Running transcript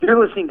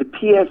you're listening to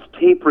PS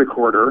Tape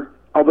Recorder,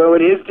 although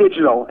it is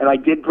digital, and I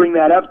did bring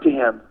that up to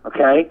him,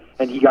 okay?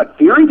 And he got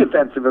very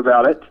defensive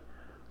about it.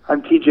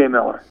 I'm TJ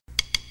Miller.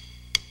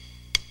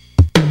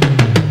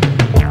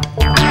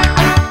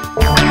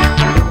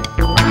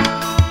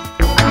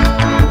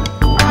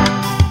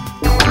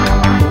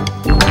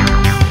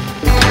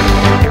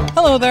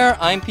 Hello there,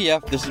 I'm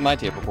PF. This is my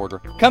tape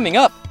recorder. Coming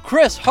up,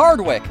 Chris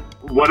Hardwick.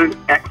 What an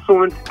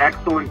excellent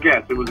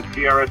guess. It was a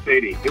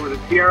TRS-80. It was a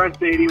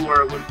TRS-80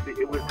 where it was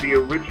the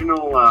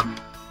original,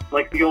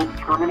 like the old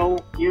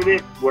terminal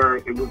unit where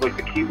it was like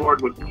the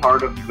keyboard was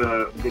part of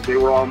they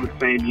were all in the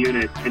same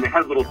unit, and it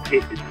had a little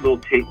tape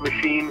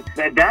machine.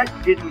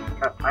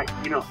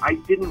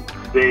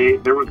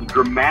 There was a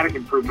dramatic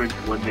improvement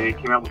when they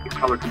came out with the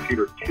Color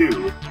Computer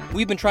 2.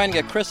 We've been trying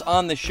to get Chris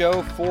on the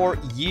show for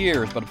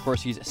years, but of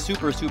course he's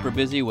super, super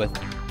busy with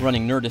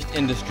running Nerdist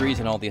Industries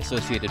and all the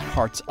associated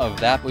parts of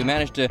that. But we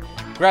managed to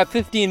grab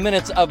 15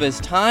 minutes of his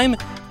time,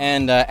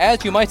 and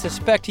as you might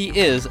suspect, he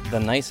is the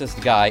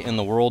nicest guy in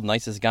the world,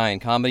 nicest guy in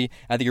comedy.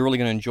 I think you're really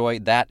going to enjoy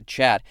that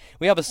chat.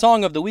 We have a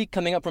song of the week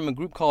coming up from a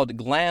group called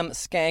Glam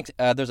Skanks.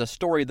 There's a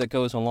story that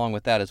goes along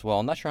with that as well.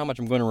 I'm not sure how much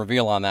I'm going to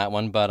reveal on that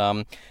one,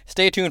 but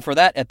stay tuned for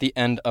that at the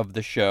end of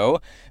the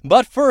show.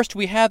 But first,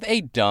 we have a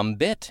dumb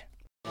bit.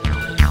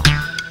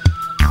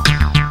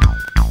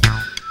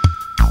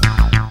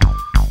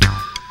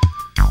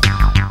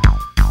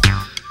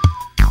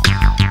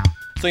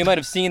 So you might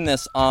have seen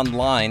this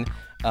online.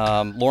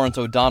 Lawrence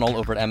O'Donnell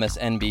over at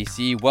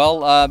MSNBC.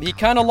 Well, he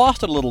kind of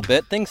lost it a little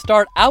bit. Things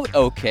start out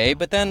okay,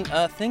 but then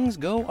things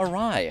go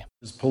awry.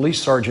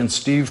 Police Sergeant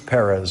Steve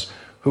Perez,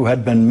 who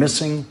had been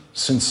missing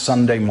since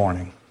Sunday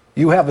morning.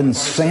 You have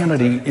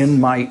insanity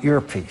in my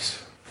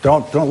earpiece.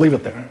 Don't leave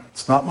it there.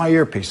 It's not my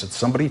earpiece. It's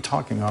somebody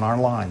talking on our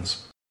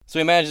lines. So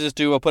he manages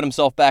to put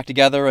himself back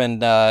together,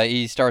 and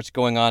he starts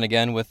going on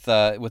again with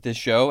his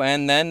show,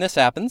 and then this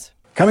happens.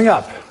 Coming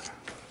up,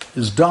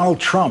 is Donald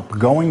Trump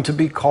going to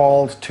be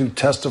called to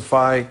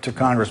testify to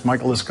Congress?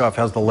 Michael Iskoff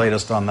has the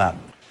latest on that.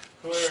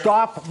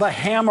 Stop the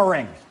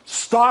hammering.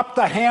 Stop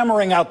the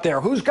hammering out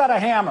there. Who's got a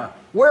hammer?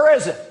 Where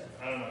is it?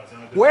 I don't know.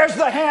 Where's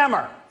the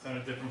hammer?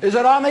 Is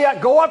it on the...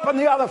 Go up on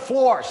the other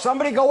floor.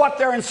 Somebody go up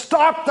there and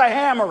stop the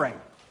hammering.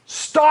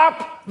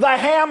 Stop the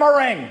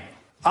hammering.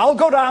 I'll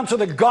go down to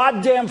the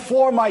goddamn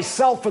floor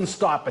myself and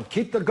stop it.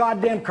 Keep the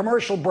goddamn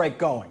commercial break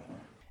going.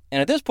 And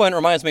at this point, it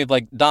reminds me of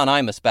like Don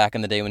Imus back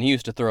in the day when he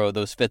used to throw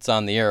those fits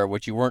on the air,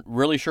 which you weren't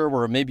really sure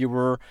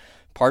were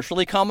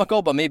partially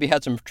comical, but maybe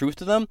had some truth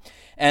to them.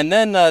 And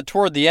then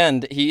toward the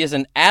end, he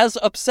isn't as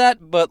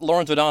upset, but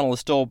Lawrence O'Donnell is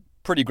still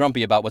pretty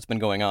grumpy about what's been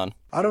going on.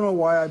 I don't know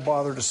why I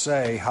bother to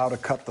say how to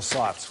cut the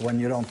slots when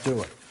you don't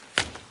do it.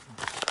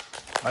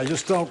 I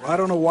just don't. I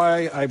don't know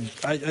why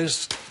I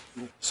just...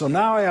 So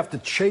now I have to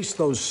chase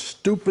those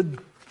stupid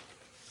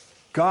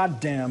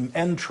goddamn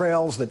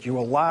entrails that you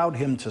allowed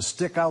him to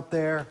stick out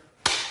there.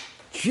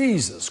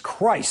 Jesus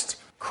Christ.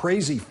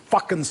 Crazy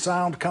fucking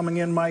sound coming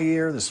in my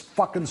ear, this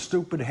fucking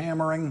stupid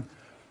hammering.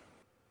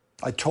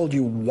 I told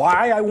you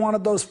why I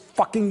wanted those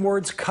fucking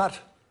words cut.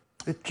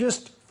 It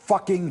just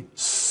fucking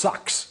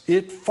sucks.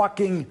 It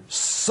fucking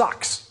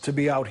sucks to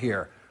be out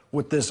here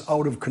with this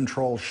out of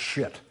control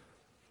shit.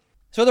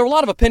 So there were a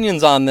lot of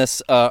opinions on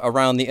this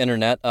around the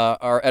internet.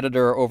 Our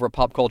editor over at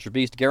Pop Culture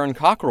Beast, Garen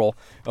Cockrell,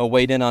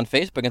 weighed in on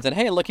Facebook and said,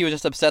 hey, look, he was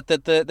just upset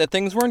that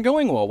things weren't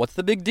going well. What's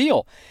the big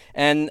deal?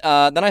 And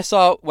then I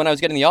saw, when I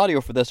was getting the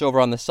audio for this over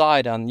on the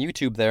side on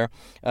YouTube there,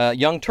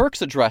 Young Turks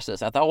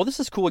addresses. I thought, well, this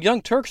is cool.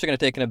 Young Turks are going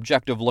to take an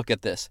objective look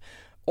at this.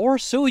 Or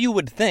so you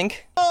would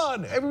think. Come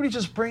on, everybody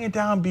just bring it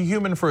down, be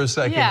human for a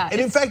second. Yeah, and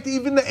in fact,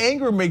 even the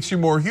anger makes you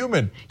more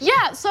human.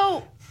 Yeah,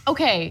 so,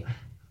 okay,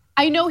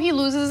 I know he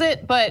loses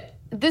it, but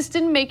this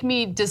didn't make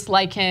me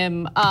dislike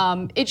him.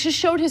 It just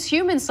showed his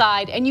human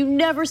side, and you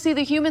never see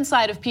the human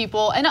side of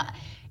people. And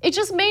it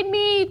just made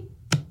me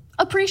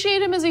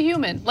appreciate him as a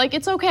human. Like,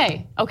 it's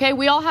okay, okay?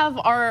 We all have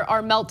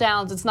our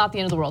meltdowns. It's not the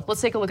end of the world.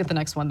 Let's take a look at the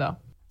next one, though.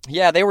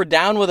 Yeah, they were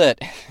down with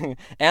it.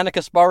 Anna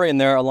Kasparian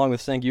there, along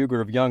with Cenk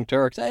Uygur of Young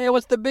Turks. Hey,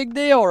 what's the big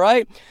deal,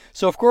 right?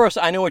 So, of course,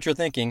 I know what you're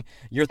thinking.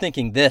 You're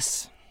thinking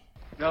this.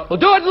 No. We'll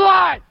do it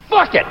live.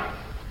 Fuck it.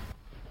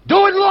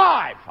 Do it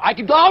live.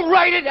 I'll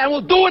write it, and we'll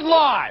do it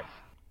live.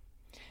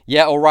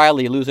 Yeah,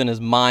 O'Reilly losing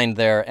his mind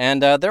there.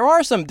 And there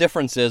are some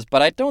differences,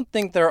 but I don't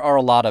think there are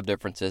a lot of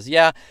differences.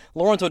 Yeah,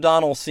 Lawrence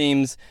O'Donnell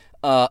seems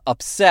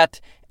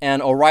upset,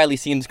 and O'Reilly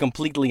seems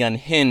completely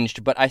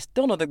unhinged, but I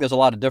still don't think there's a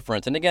lot of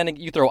difference. And again,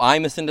 you throw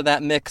Imus into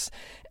that mix,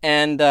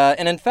 and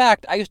in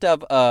fact, I used to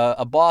have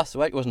a boss.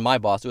 Well, it wasn't my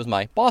boss; it was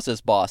my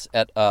boss's boss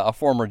at a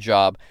former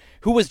job,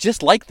 who was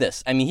just like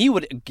this. I mean, he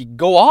would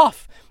go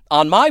off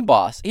on my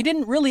boss. He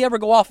didn't really ever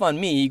go off on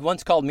me. He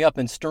once called me up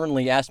and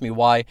sternly asked me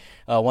why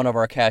one of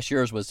our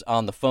cashiers was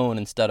on the phone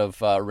instead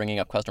of ringing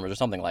up customers or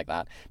something like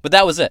that. But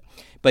that was it.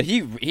 But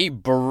he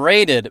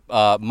berated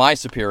my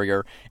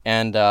superior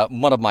and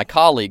one of my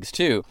colleagues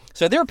too.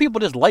 So there are people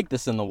just like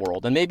this in the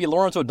world. And maybe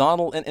Lawrence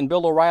O'Donnell and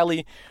Bill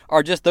O'Reilly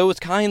are just those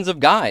kinds of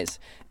guys.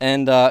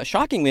 And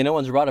shockingly, no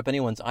one's brought up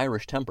anyone's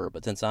Irish temper.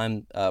 But since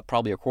I'm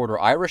probably a quarter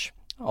Irish,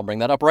 I'll bring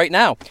that up right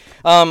now.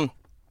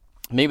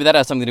 Maybe that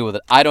has something to do with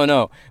it. I don't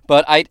know.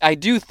 But I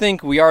do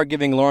think we are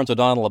giving Lawrence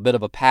O'Donnell a bit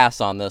of a pass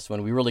on this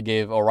when we really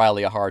gave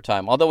O'Reilly a hard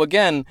time. Although,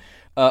 again,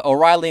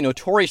 O'Reilly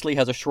notoriously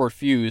has a short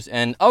fuse,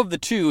 and of the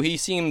two, he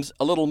seems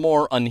a little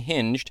more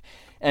unhinged.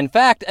 In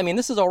fact, I mean,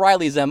 this is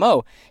O'Reilly's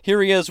M.O.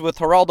 Here he is with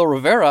Geraldo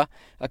Rivera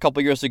a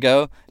couple years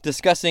ago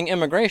discussing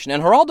immigration,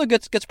 and Geraldo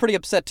gets pretty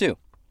upset, too.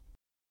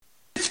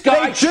 This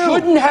guy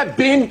shouldn't have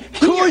been here.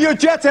 Cool your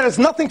jets. That has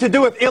nothing to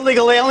do with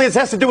illegal aliens. It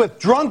has to do with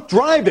drunk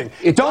driving.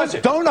 It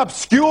doesn't. Don't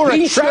obscure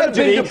He a should have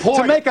been tragedy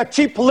deported. to make a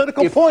cheap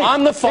political If point.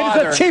 I'm the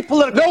father. It is a cheap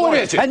political no, point.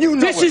 it isn't. And you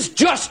know this is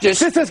justice.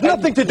 This has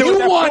nothing to do you with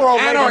that want poor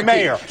old anarchy.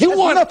 mayor. You It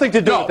want has nothing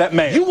to do with that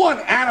mayor. You want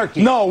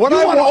anarchy. No, what you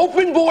I want want-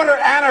 open border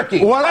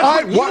anarchy. What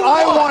I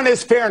want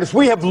is fairness.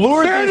 We have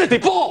lured Fairness, these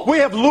people. bull. We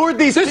have lured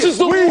these. This is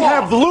the we law.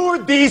 have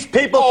lured these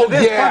people to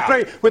this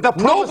country with the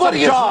promise Nobody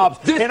of is- jobs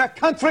this- in a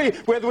country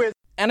where.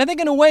 And I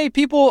think in a way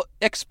people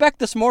expect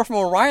this more from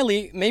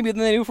O'Reilly maybe than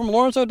they do from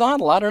Lawrence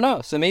O'Donnell. I don't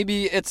know. So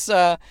maybe it's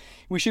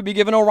we should be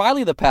giving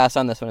O'Reilly the pass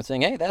on this one and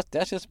saying, hey,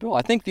 that's just Bill.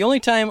 I think the only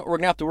time we're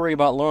going to have to worry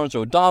about Lawrence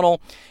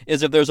O'Donnell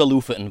is if there's a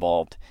loofah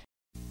involved.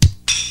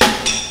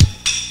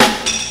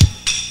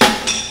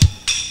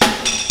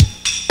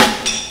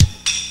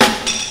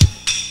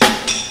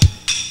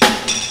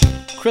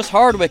 Chris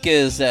Hardwick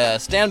is a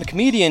stand-up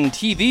comedian,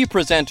 TV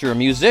presenter,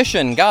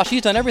 musician. Gosh,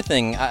 he's done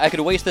everything. I could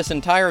waste this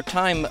entire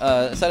time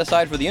set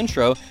aside for the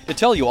intro to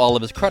tell you all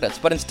of his credits.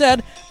 But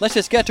instead, let's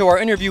just get to our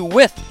interview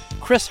with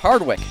Chris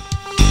Hardwick.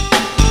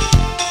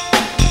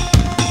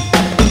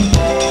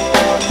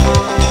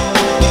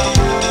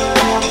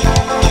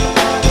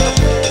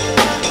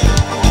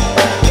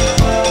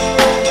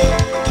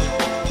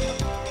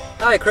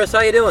 Hi, Chris. How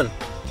you doing?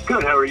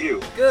 Good. How are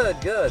you? Good.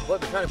 Well,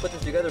 I've been trying to put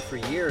this together for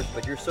years,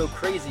 but you're so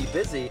crazy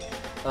busy,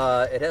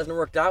 it hasn't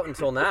worked out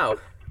until now.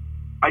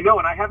 I know,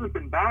 and I haven't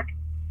been back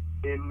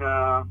in.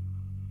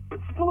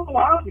 It's been a little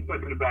while since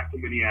I've been back to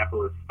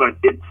Minneapolis, but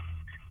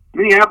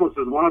Minneapolis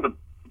is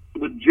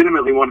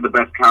legitimately one of the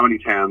best comedy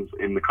towns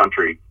in the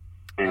country,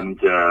 and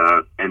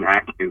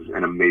acting is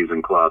an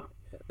amazing club.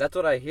 That's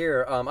what I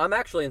hear. I'm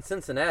actually in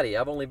Cincinnati.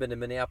 I've only been to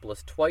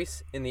Minneapolis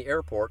twice in the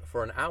airport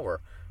for an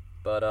hour,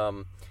 but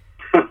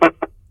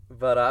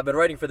But I've been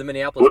writing for the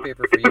Minneapolis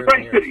paper for years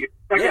and years.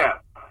 Yeah.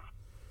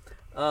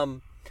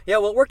 Yeah,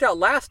 well, it worked out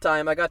last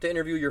time. I got to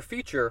interview your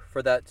feature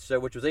for that show,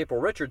 which was April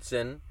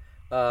Richardson,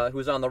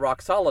 who's on the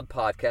Rock Solid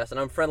podcast, and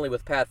I'm friendly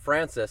with Pat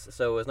Francis,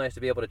 so it was nice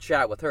to be able to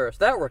chat with her. So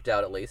that worked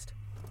out at least.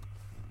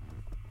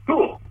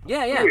 Cool.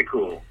 Yeah. Very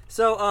cool.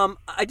 So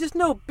I just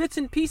know bits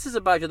and pieces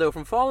about you, though,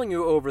 from following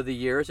you over the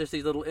years, just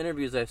these little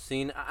interviews I've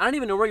seen. I don't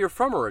even know where you're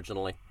from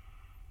originally.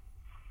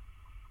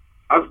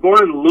 I was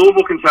born in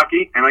Louisville,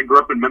 Kentucky, and I grew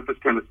up in Memphis,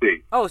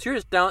 Tennessee. Oh, so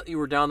you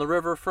were down the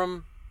river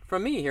from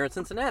me here in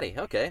Cincinnati.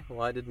 Okay,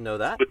 well, I didn't know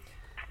that.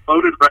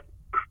 Floated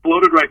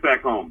right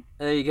back home.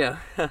 There you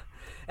go.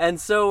 And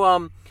so,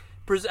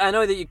 I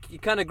know that you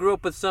kind of grew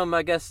up with some,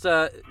 I guess,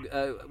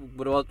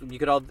 what you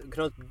could all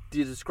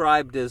be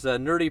described as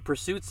nerdy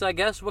pursuits, I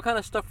guess. What kind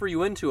of stuff were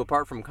you into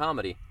apart from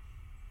comedy?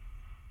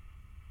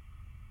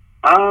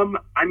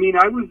 I mean,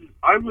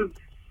 I was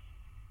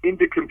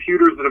into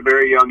computers at a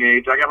very young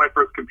age. I got my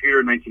first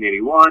computer in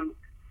 1981.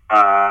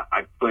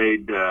 I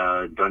played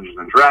Dungeons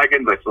and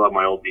Dragons. I still have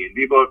my old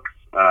D&D books.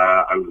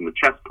 I was in the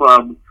chess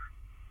club.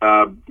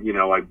 I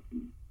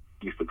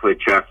used to play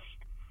chess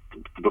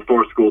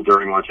before school,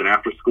 during lunch, and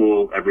after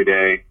school every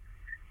day.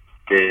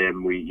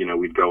 And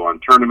we'd go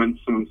on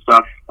tournaments and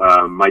stuff.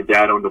 My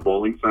dad owned a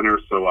bowling center,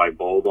 so I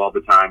bowled all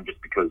the time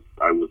just because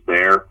I was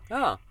there.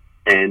 Oh.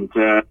 And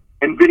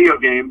video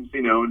games,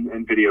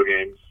 and video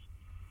games.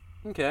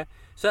 Okay.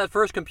 So that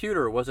first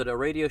computer, was it a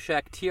Radio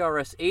Shack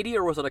TRS-80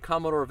 or was it a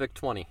Commodore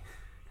VIC-20?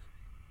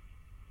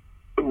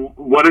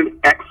 What an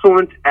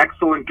excellent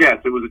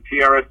guess! It was a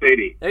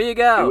TRS-80. There you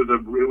go. It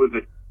was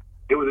a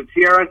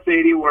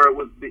TRS-80 where it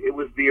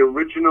was the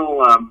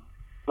original,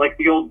 like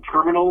the old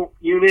terminal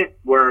unit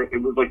where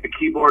it was like the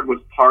keyboard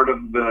was part of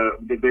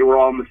they were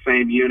all in the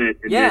same unit.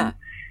 And yeah.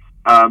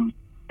 Then,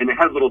 and it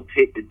had a little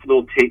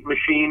tape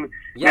machine.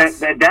 Yes.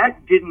 That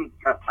didn't.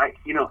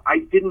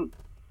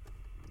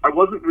 I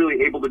wasn't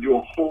really able to do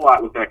a whole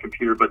lot with that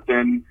computer, but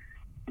then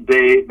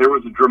there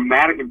was a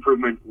dramatic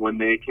improvement when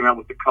they came out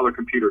with the Color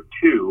Computer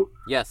 2.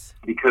 Yes.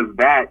 Because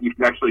that you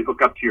could actually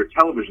hook up to your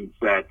television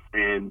set,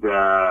 and so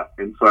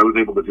I was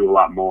able to do a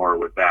lot more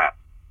with that.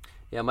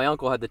 Yeah, my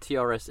uncle had the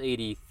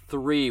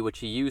TRS-83, which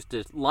he used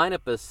to line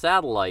up a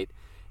satellite,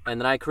 and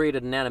then I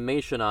created an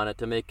animation on it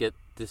to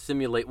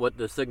simulate what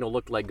the signal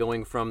looked like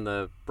going from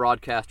the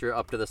broadcaster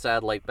up to the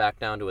satellite back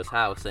down to his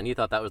house, and he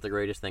thought that was the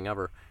greatest thing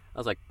ever. I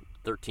was like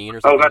 13 or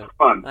something. Oh, that's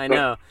fun. I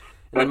know.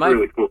 That's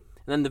really cool.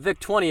 And then the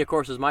VIC-20, of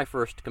course, is my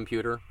first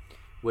computer,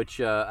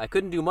 which I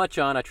couldn't do much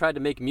on. I tried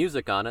to make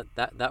music on it.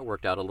 That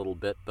worked out a little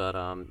bit, but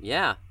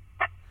yeah.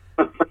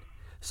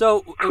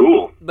 So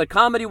cool. But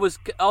comedy was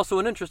also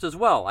an interest as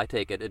well, I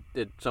take it,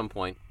 at some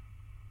point.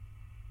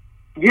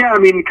 Yeah, I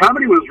mean,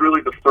 comedy was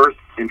really the first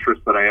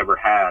interest that I ever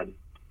had.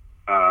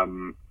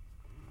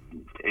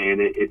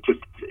 and it just,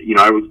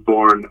 I was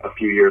born a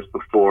few years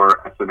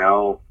before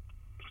SNL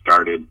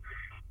started,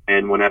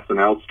 and when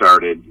SNL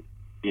started,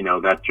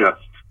 that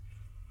just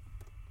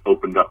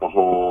opened up a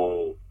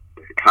whole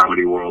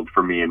comedy world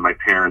for me, and my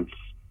parents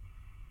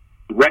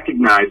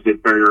recognized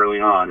it very early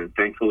on, and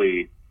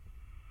thankfully,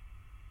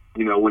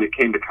 when it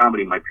came to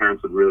comedy, my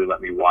parents would really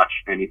let me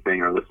watch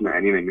anything or listen to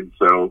anything, and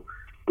so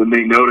when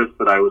they noticed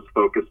that I was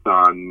focused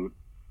on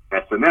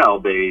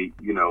SNL, they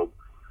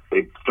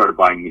started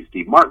buying me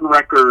Steve Martin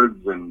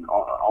records and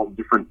all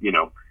different,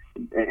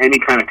 any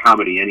kind of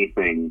comedy,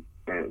 anything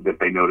that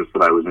they noticed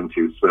that I was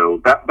into.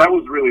 So that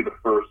was really the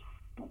first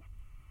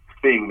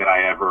thing that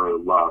I ever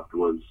loved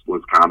was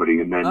comedy.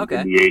 And then in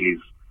the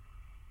 80s,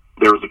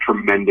 there was a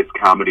tremendous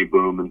comedy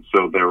boom, and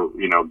so there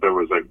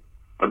was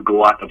a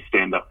glut of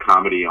stand-up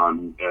comedy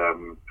on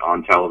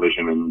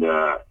television,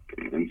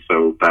 and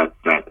so that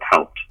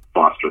helped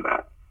foster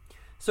that.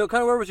 So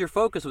kind of where was your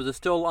focus? Was it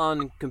still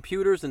on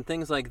computers and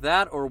things like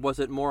that, or was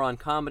it more on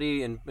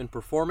comedy and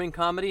performing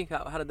comedy?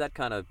 How did that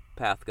kind of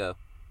path go?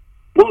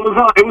 Well,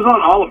 it was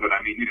on all of it.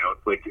 I mean,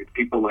 it's like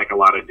people like a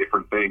lot of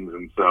different things,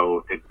 and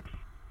so it's,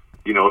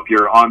 if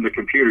you're on the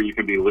computer, you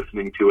can be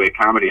listening to a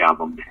comedy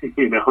album.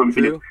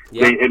 True.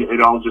 Yeah.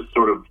 It all just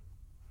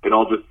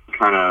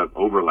kind of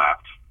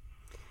overlapped.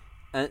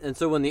 And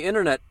so when the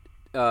internet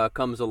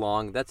comes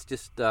along, that's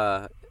just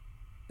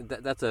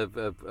that's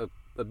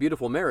a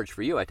beautiful marriage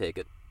for you, I take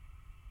it.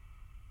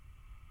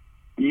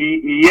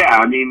 Yeah,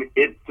 I mean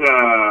it.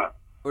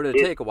 Or did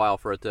it take a while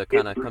for it to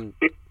kind of come?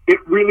 It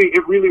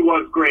really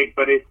was great,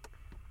 but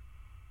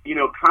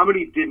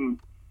comedy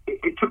didn't.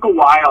 It took a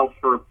while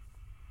for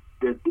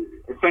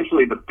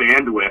essentially the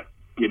bandwidth.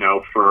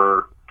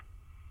 For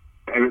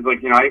it was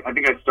like I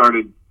think I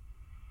started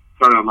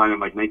online in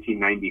like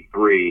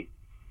 1993,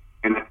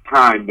 and at the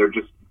time they're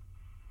just.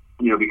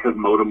 Because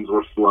modems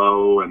were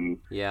slow and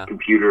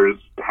computers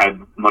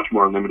had much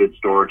more limited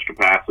storage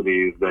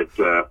capacities. That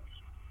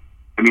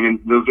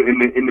in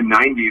the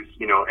 90s,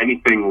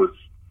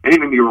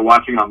 anything you were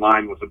watching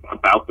online was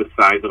about the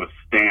size of a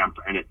stamp,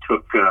 and it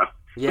took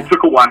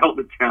a while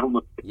to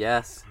download.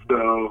 Yes.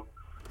 So,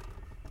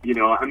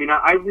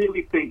 I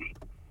really think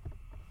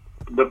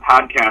the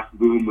podcast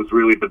boom was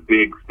really the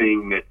big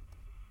thing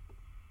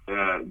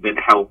that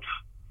helped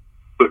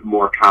put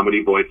more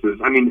comedy voices.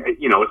 I mean,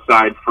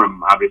 aside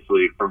from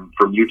obviously from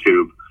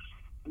YouTube,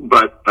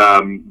 but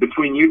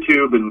between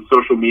YouTube and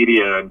social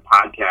media and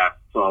podcasts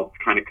all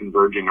kind of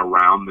converging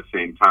around the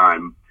same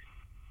time,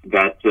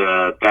 that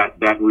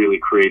really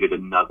created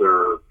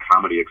another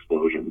comedy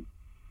explosion.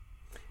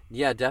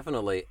 Yeah,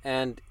 definitely.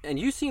 And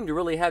you seem to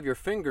really have your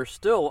finger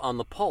still on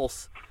the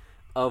pulse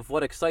of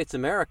what excites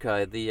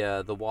America.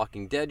 The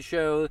Walking Dead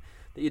show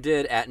that you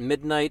did, At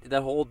Midnight,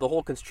 the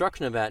whole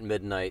construction of At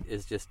Midnight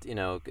is just,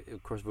 of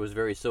course, it was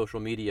very social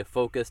media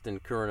focused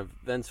and current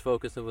events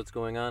focused of what's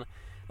going on.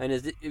 And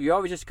have you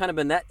always just kind of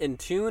been that in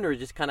tune, or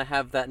just kind of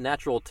have that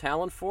natural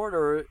talent for it,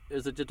 or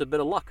is it just a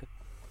bit of luck?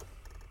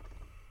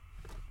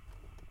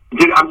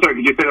 I'm sorry,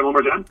 could you say that one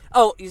more time?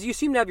 Oh, you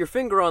seem to have your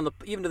finger on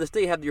even to this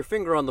day, have your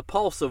finger on the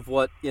pulse of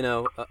what,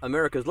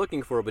 America's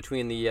looking for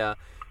between the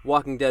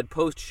Walking Dead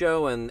post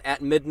show and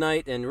At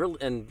Midnight and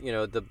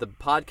the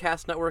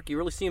podcast network. You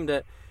really seem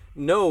to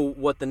know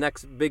what the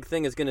next big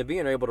thing is going to be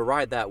and are able to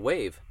ride that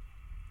wave.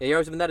 Have you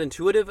always been that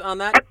intuitive on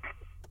that?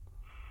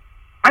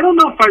 I don't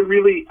know if I'm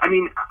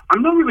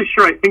not really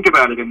sure I think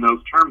about it in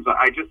those terms.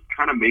 I just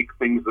kind of make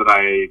things that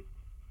I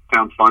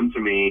sound fun to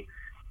me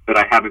that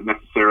I haven't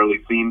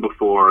necessarily seen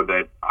before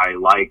that I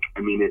like. I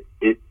mean,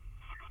 the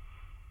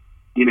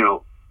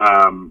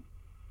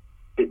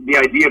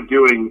idea of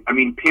doing,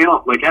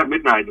 panel, like At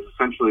Midnight is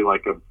essentially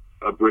like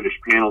a British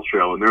panel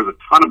show, and there's a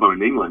ton of them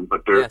in England,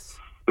 but there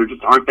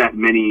just aren't that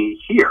many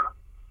here.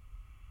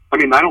 I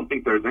don't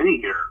think there's any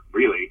here,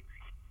 really,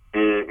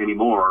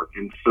 anymore.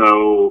 And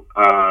so,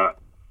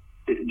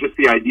 just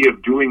the idea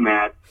of doing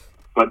that,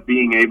 but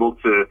being able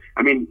to,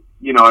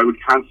 I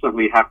would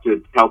constantly have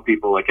to tell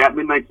people, like, At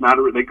Midnight's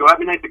they go, At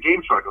Midnight's a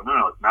game show. I go,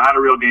 no, it's not a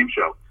real game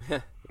show.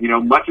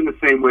 Much in the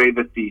same way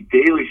that the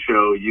Daily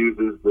Show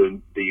uses the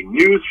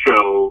news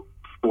show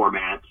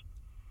format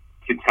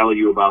to tell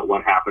you about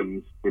what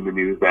happens in the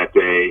news that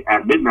day,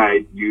 At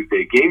Midnight used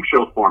a game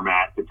show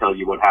format to tell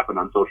you what happened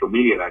on social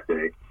media that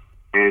day.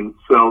 And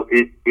so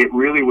it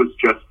really was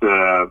just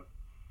a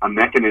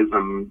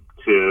mechanism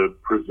to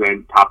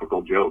present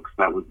topical jokes.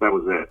 That was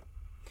it.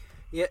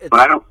 Yeah, but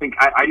I don't think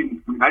I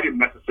didn't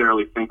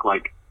necessarily think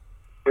like,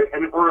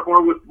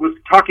 or with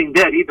Talking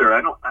Dead either.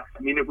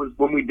 It was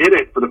when we did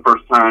it for the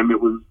first time.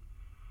 It was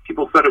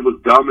people said it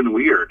was dumb and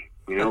weird.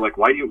 Like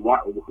why do you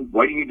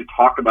need to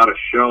talk about a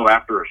show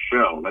after a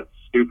show? That's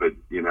stupid.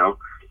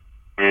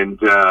 And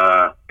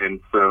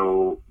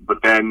so,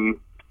 but then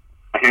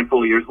a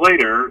handful of years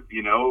later,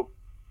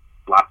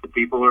 lots of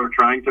people are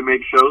trying to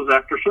make shows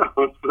after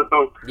shows.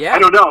 So yeah. I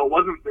don't know.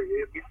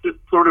 It's just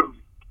sort of.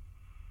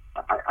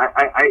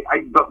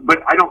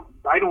 But I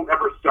don't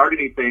ever start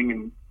anything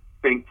and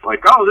think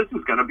like, oh, this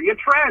is going to be a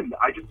trend.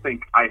 I just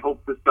think, I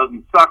hope this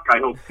doesn't suck. I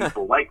hope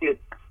people like it.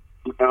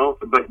 You know,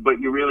 but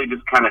you really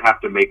just kind of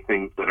have to make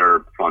things that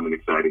are fun and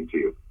exciting to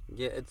you.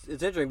 Yeah, it's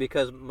interesting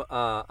because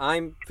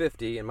I'm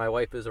 50 and my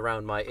wife is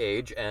around my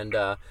age, and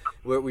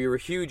we were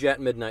huge At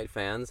Midnight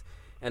fans.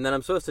 And then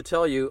I'm supposed to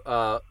tell you,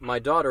 my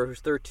daughter, who's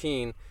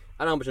 13,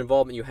 I don't know how much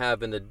involvement you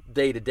have in the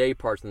day-to-day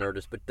parts of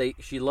Nerdist, but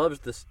she loves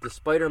the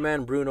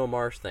Spider-Man Bruno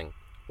Mars thing.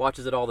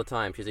 Watches it all the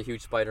time. She's a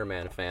huge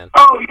Spider-Man fan.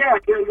 Oh yeah.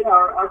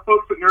 Our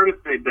folks at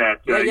Nerdist made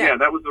that. Yeah.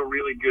 That was a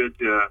really good.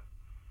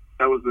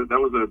 That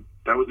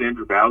was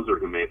Andrew Bowser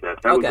who made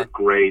that. That was a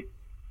great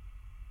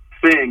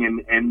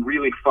thing and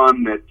really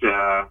fun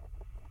that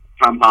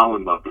Tom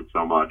Holland loved it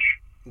so much.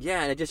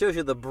 Yeah, and it just shows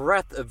you the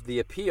breadth of the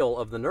appeal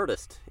of the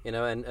Nerdist,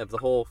 and of the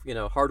whole,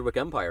 Hardwick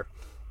Empire.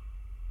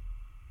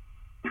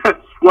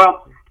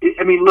 Well,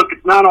 I mean, look,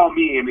 it's not all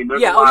me. I mean,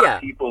 there's a lot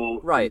of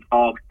people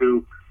involved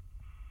who,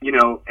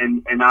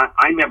 and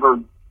I never.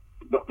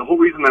 The whole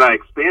reason that I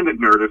expanded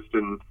Nerdist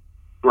and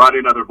brought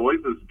in other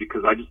voices is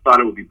because I just thought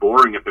it would be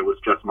boring if it was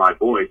just my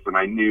voice, and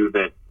I knew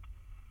that,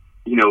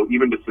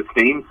 even to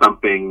sustain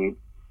something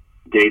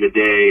day to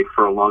day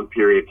for a long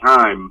period of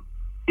time,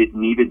 it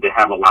needed to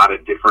have a lot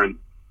of different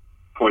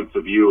points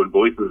of view and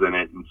voices in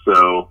it, and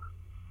so,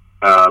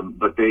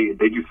 but they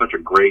do such a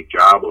great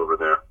job over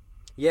there.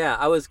 Yeah,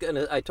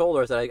 I told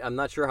her, I said, I'm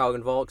not sure how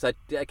involved, because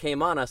I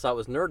came on, I saw it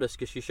was Nerdist,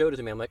 because she showed it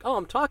to me. I'm like, oh,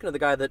 I'm talking to the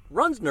guy that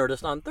runs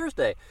Nerdist on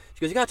Thursday.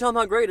 She goes, you got to tell him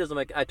how great it is. I'm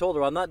like, I told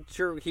her, I'm not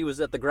sure he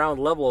was at the ground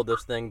level of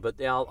this thing, but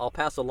yeah, I'll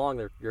pass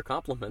along your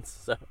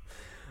compliments. So,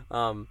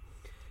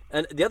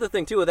 and the other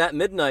thing, too, with At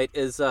Midnight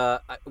is, I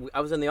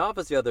was in the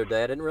office the other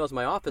day. I didn't realize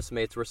my office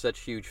mates were such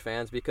huge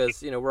fans,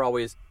 because, we're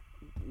always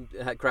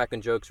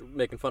cracking jokes,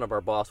 making fun of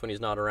our boss when he's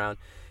not around.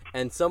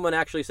 And someone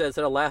actually said,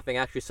 instead of laughing,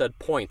 actually said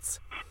points,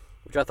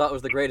 which I thought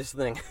was the greatest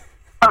thing.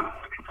 Oh,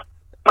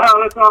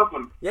 that's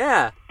awesome.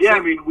 Yeah. Yeah, I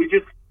mean,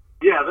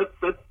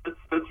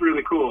 that's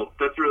really cool.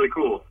 That's really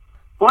cool.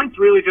 Points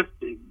really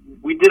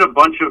we did a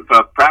bunch of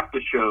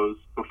practice shows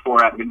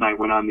before At Midnight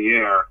went on the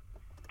air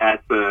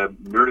at the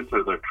Nerdist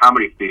as a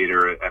comedy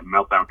theater at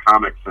Meltdown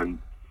Comics. And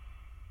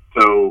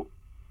so,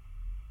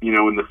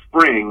 in the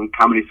spring,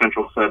 Comedy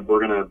Central said, we're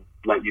going to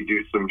let you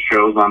do some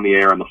shows on the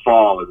air in the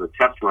fall as a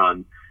test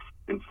run.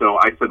 And so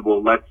I said,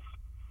 well, let's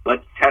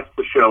test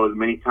the show as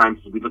many times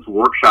as let's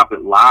workshop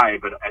it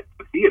live at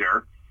the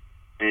theater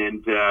and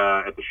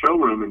at the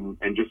showroom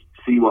and just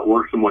see what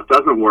works and what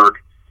doesn't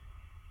work.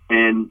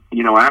 And,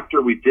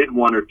 after we did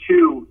one or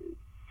two,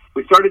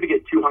 we started to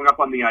get too hung up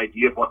on the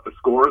idea of what the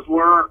scores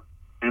were.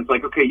 And it's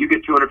like, okay, you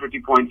get 250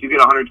 points, you get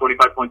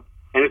 125 points.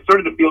 And it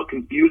started to feel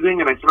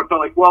confusing. And I sort of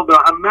felt like, well, the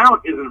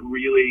amount isn't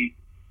really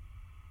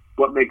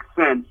what makes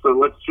sense.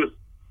 So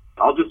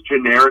I'll just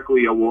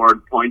generically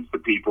award points to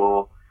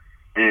people.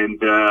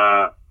 And,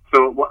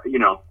 so,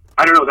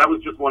 I don't know, that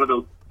was just one of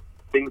those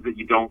things that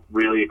you don't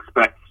really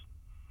expect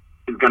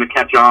is going to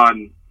catch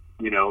on.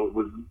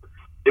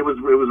 It was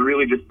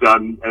really just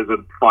done as a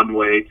fun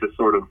way to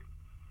sort of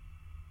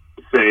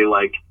say,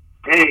 like,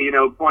 hey,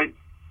 points,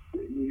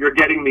 you're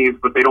getting these,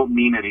 but they don't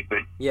mean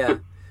anything. Yeah.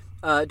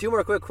 Two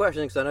more quick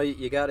questions, because I know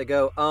you got to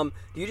go.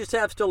 Do you just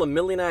have still a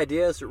million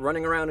ideas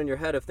running around in your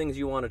head of things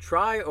you want to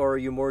try, or are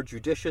you more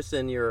judicious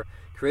in your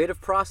creative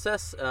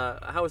process?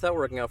 How is that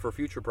working out for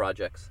future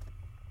projects?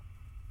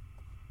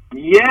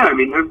 Yeah, I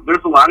mean,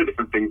 there's a lot of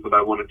different things that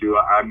I want to do.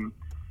 I'm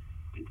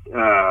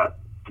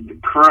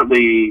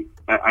currently,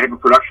 I have a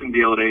production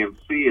deal at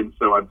AMC, and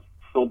so I've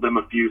sold them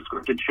a few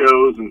scripted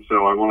shows, and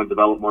so I want to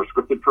develop more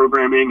scripted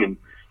programming, and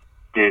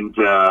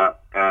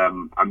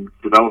I'm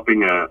developing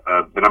that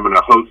I'm going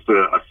to host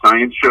a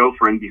science show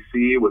for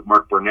NBC with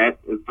Mark Burnett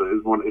is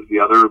the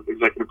other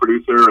executive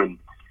producer, and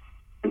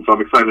so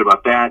I'm excited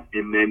about that.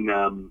 And then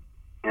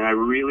and I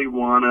really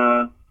want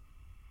to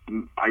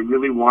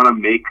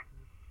make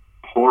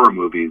horror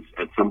movies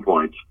at some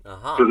point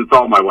because it's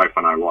all my wife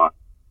and I watch.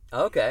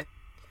 Okay,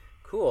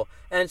 cool.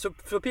 And so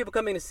for people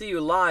coming to see you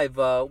live,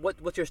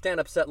 what's your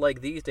stand-up set like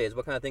these days?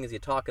 What kind of things are you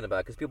talking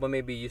about? Because people may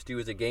be used to you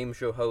as a game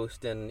show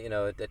host and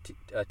a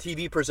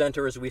TV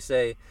presenter, as we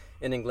say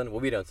in England.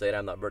 Well, we don't say it.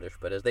 I'm not British,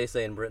 but as they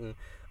say in Britain,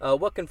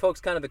 what can folks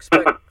kind of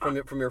expect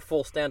from your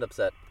full stand-up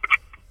set?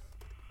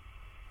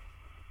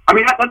 I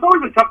mean, that's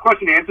always a tough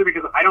question to answer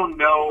because I don't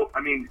know.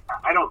 I mean,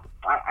 I don't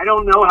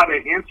know how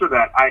to answer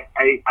that. I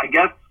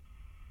guess.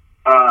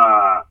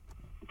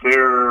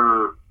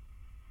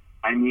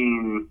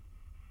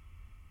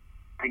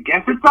 I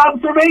guess it's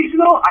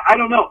observational. I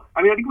don't know.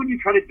 I mean, I think when you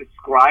try to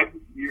describe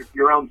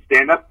your own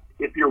stand-up,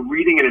 if you're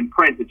reading it in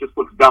print, it just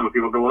looks dumb. And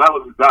people go, well, that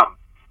looks dumb,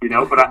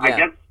 But I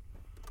guess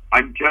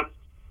I'm just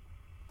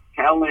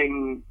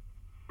telling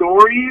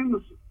stories.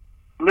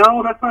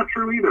 No, that's not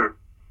true either.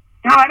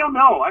 No, I don't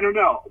know.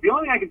 The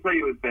only thing I can tell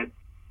you is that,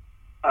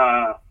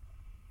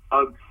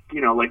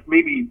 like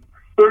maybe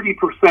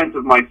 30%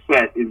 of my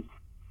set is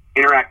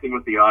interacting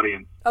with the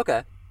audience.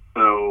 Okay.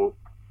 So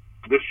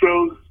the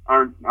shows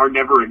are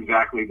never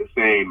exactly the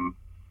same,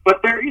 but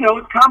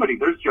it's comedy.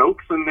 There's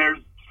jokes and there's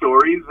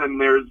stories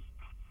and there's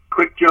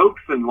quick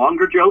jokes and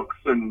longer jokes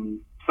and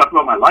stuff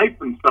about my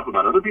life and stuff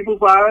about other people's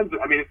lives.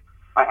 I mean,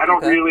 I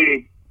don't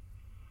really,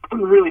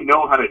 wouldn't really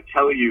know how to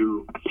tell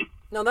you.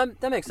 No,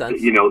 that makes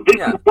sense. This is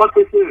what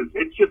this is.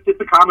 It's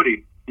a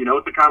comedy.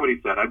 It's a comedy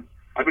set.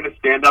 I've been a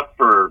stand-up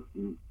for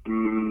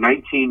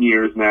 19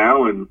 years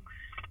now, and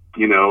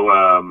I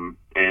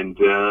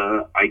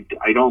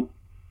don't.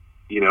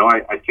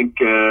 I think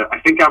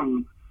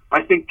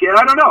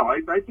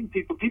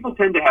people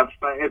tend to have,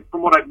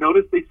 from what I've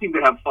noticed, they seem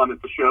to have fun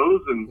at the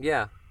shows, and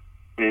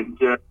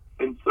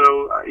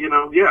so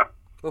yeah.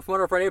 Well, from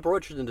what our friend April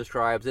Richardson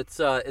describes, it's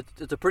a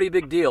pretty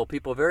big deal.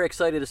 People are very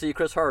excited to see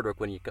Chris Hardwick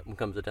when he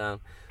comes to town.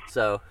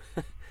 So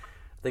I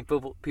think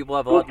people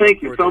have a lot. Well,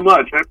 thank you so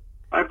much.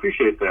 I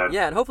appreciate that.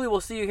 Yeah, and hopefully we'll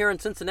see you here in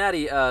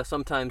Cincinnati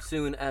sometime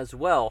soon as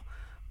well.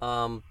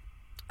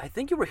 I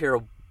think you were here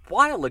a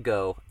while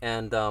ago,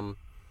 and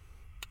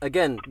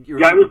again,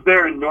 I was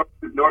there in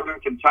northern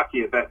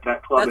Kentucky at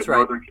that club. That's at right.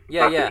 Northern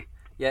Kentucky.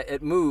 Yeah,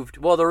 it moved.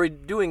 Well, they're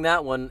redoing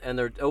that one, and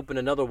they're opening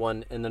another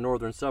one in the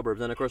northern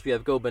suburbs. And of course, we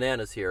have Go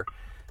Bananas here,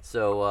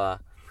 so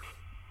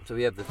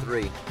we have the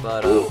three.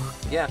 But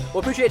yeah, well,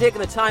 appreciate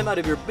taking the time out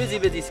of your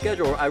busy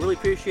schedule. I really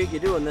appreciate you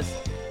doing this,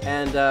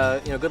 and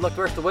good luck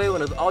the rest of the way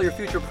with all your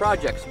future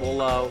projects.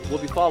 We'll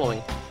be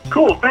following.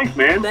 Cool. Thanks,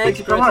 man. Thank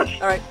you so much.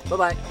 All right.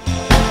 Bye-bye.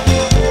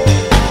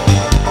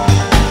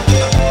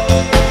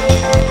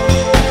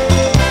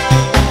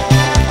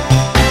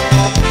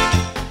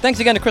 Thanks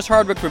again to Chris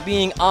Hardwick for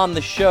being on the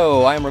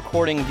show. I am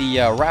recording the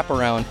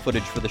wraparound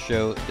footage for the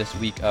show this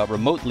week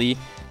remotely,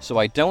 so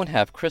I don't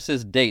have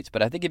Chris's dates.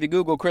 But I think if you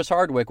Google Chris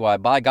Hardwick, why,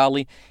 by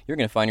golly, you're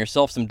going to find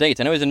yourself some dates.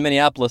 I know he's in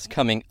Minneapolis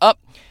coming up,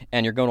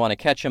 and you're going to want to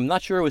catch him.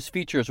 Not sure who his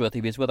features with,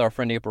 if he's with our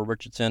friend April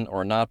Richardson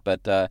or not,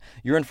 but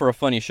you're in for a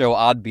funny show,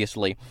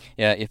 obviously,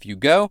 if you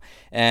go.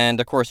 And,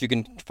 of course, you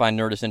can find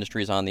Nerdist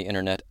Industries on the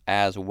internet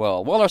as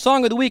well. Well, our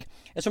song of the week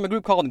is from a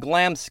group called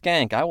Glam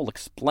Skank. I will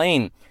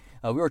explain.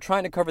 We were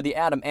trying to cover the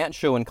Adam Ant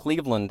show in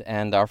Cleveland,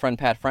 and our friend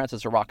Pat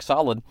Francis of Rock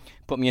Solid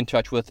put me in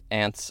touch with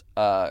Ant's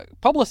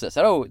publicist.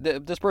 Said,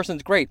 this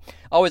person's great,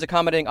 always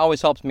accommodating,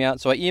 always helps me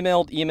out. So I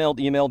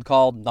emailed,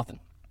 called, nothing.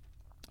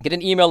 Get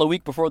an email a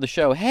week before the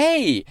show.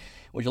 Hey,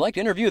 would you like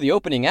to interview the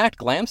opening act,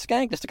 Glam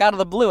Skank? Just out of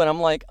the blue, and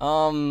I'm like,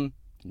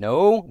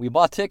 no, we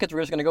bought tickets. We're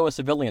just going to go with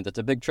civilians. It's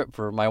a big trip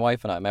for my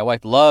wife and I. My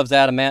wife loves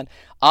Adam Ant.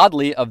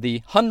 Oddly, of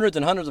the hundreds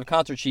and hundreds of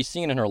concerts she's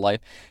seen in her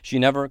life, she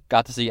never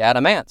got to see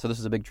Adam Ant, so this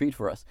is a big treat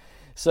for us.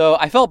 So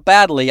I felt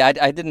badly.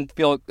 I didn't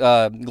feel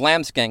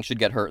Glam Skank should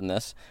get hurt in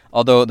this,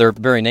 although their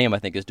very name, I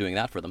think, is doing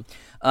that for them.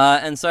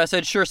 And so I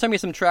said, sure, send me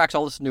some tracks.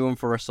 I'll listen to them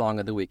for a song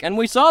of the week. And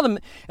we saw them,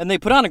 and they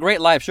put on a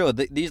great live show.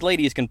 These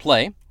ladies can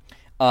play.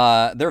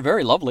 They're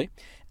very lovely.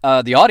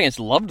 The audience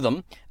loved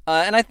them.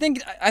 And I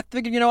figured, I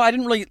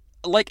didn't really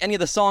like any of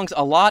the songs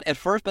a lot at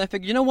first, but I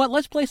figured, you know what,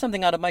 let's play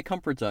something out of my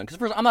comfort zone. Because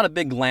first, I'm not a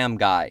big glam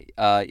guy.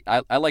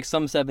 I like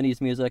some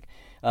 70s music.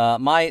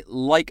 My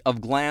like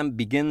of glam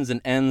begins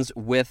and ends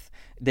with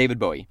David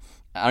Bowie.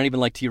 I don't even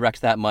like T-Rex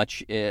that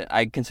much.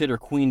 I consider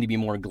Queen to be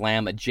more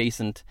glam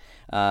adjacent.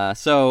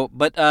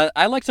 But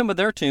I like some of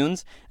their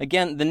tunes.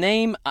 Again, the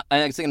name,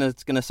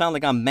 it's gonna sound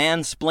like I'm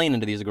mansplaining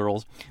to these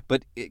girls,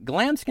 but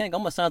Glam Skank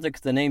almost sounds like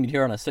it's the name you'd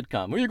hear on a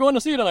sitcom. Where are you going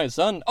to see tonight,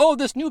 son? Oh,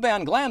 this new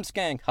band, Glam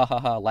Skank. Ha ha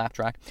ha, laugh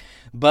track.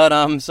 But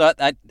so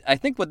I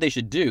think what they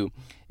should do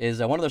is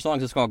one of their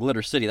songs is called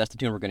Glitter City. That's the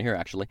tune we're going to hear,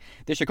 actually.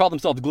 They should call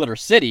themselves Glitter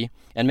City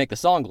and make the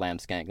song Glam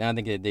Skank. Then I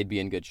think they'd be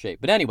in good shape.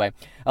 But anyway,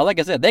 like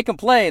I said, they can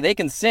play, they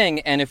can sing,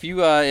 and if you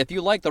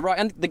like the rock,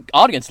 and the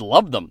audience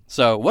loved them.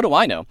 So what do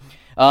I know?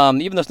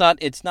 Even though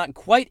it's not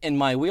quite in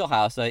my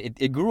wheelhouse,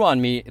 it grew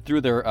on me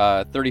through their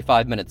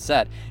 35-minute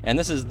set. And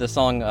this is the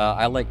song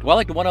I liked. Well,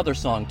 I liked one other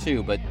song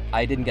too, but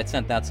I didn't get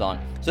sent that song.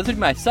 So this would be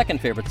my second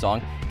favorite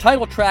song,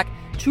 title track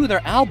to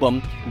their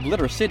album,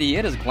 Glitter City.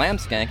 It is Glam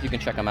Skank. You can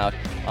check them out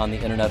on the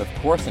internet, of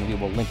course, and we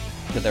will link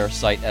to their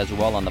site as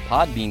well on the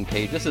Podbean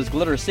page. This is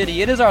Glitter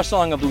City. It is our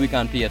song of the week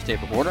on PS Tape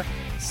Reporter.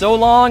 So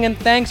long, and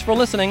thanks for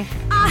listening.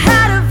 I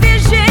had